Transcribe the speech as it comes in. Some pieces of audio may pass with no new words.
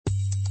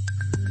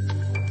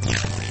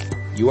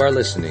You are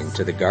listening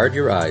to the Guard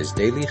Your Eyes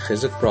Daily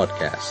Chizuk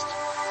broadcast.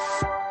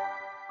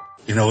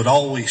 You know, it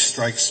always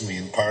strikes me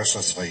in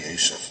Parshas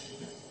Vayeshev,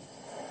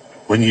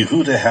 when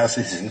Yehuda has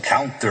his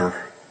encounter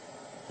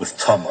with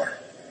Tamar,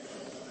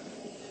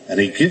 and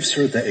he gives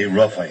her the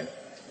Erovain,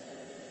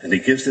 and he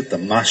gives it the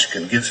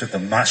mashkin, gives her the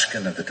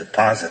mashkin of the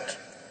deposit,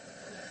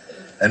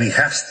 and he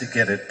has to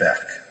get it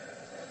back.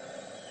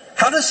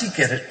 How does he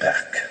get it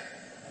back?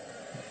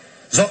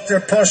 Zogt der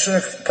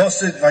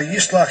Posuk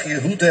Vayishlach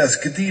Yehuda as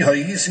Gedi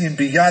Hayizim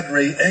biyad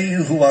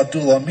Re'ehu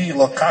Adulami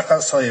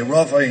Lokachas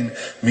Ha'erovain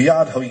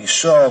miyad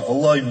Ha'isha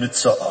V'loi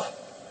Mitzah.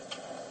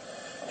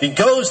 He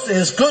goes to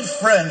his good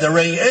friend, the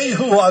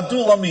Re'ehu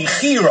Adulami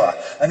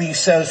Chira, and he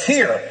says,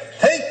 here,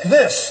 take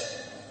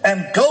this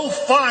and go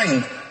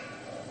find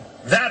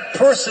that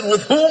person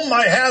with whom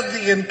I had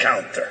the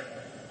encounter.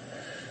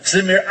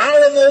 Simir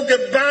Alamo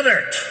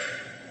Gebanert.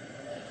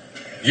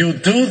 You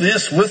do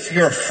this with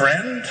your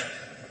friend?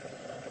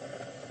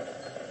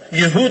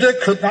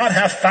 Yehuda could not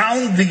have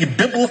found the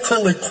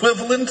biblical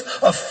equivalent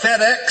of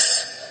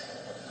FedEx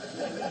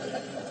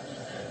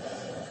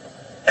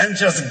and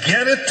just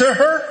get it to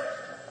her?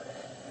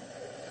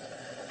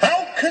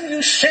 How can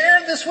you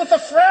share this with a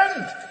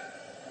friend?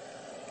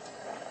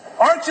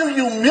 Aren't you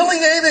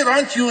humiliated?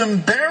 Aren't you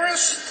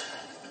embarrassed?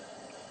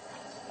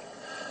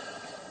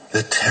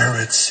 The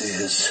teretz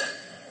is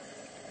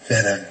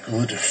that a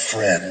good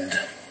friend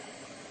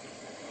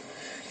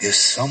is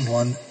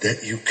someone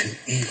that you can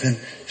even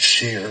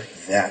share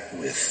that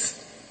with.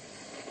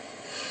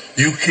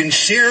 You can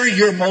share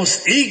your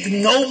most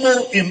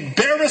ignoble,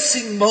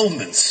 embarrassing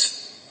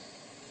moments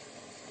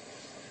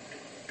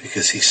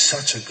because he's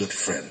such a good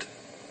friend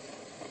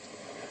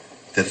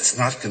that it's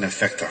not going to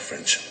affect our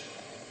friendship.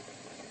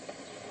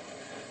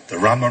 The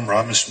Rambam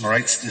Ramish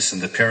writes this in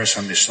the Parish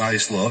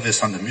HaMishnayis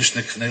Lo'avis on the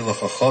Mishnah Knei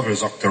L'Chachaver,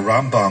 Zok the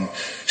Rambam,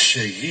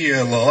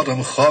 Sheyeh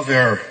Lo'adam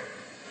Chaver,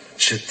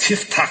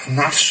 Shetiftach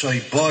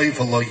nafshay boy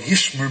v'lo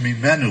yishmer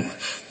mimenu.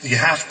 You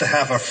have to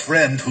have a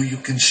friend who you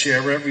can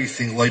share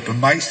everything, like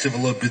b'maisav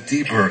v'lo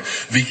b'diber,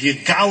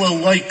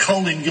 v'yigala like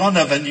kolin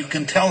yonav, and you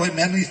can tell him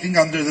anything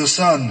under the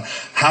sun.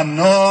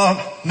 Hano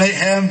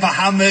mehem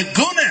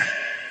v'hamegune.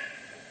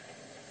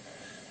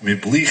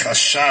 Mibli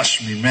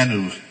chashash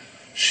mimenu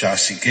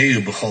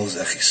shasigeu b'chol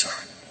zechisar.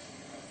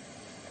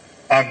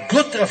 A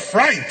good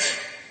affright,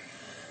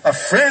 a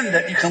friend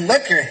that you can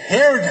let your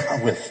hair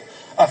down with.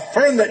 A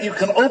friend that you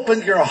can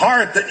open your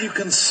heart, that you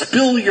can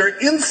spill your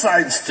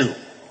insides to,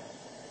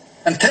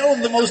 and tell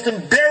him the most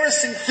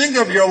embarrassing thing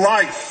of your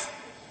life.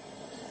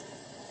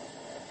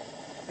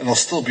 And he'll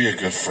still be a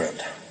good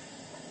friend.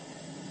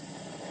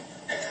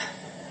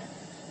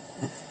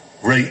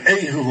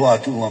 Re'ehu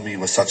Adulami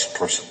was such a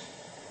person.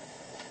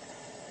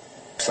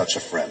 Such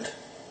a friend.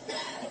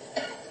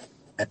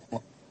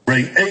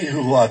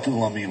 Re'ehu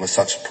Adulami was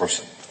such a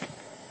person.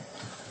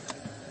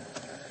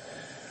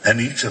 And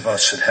each of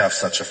us should have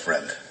such a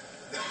friend.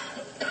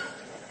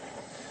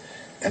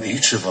 And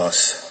each of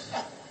us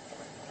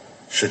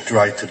should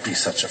try to be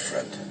such a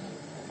friend.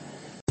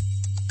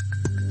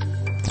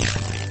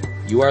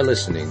 You are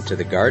listening to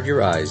the Guard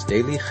Your Eyes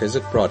Daily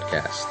Chizuk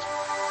broadcast.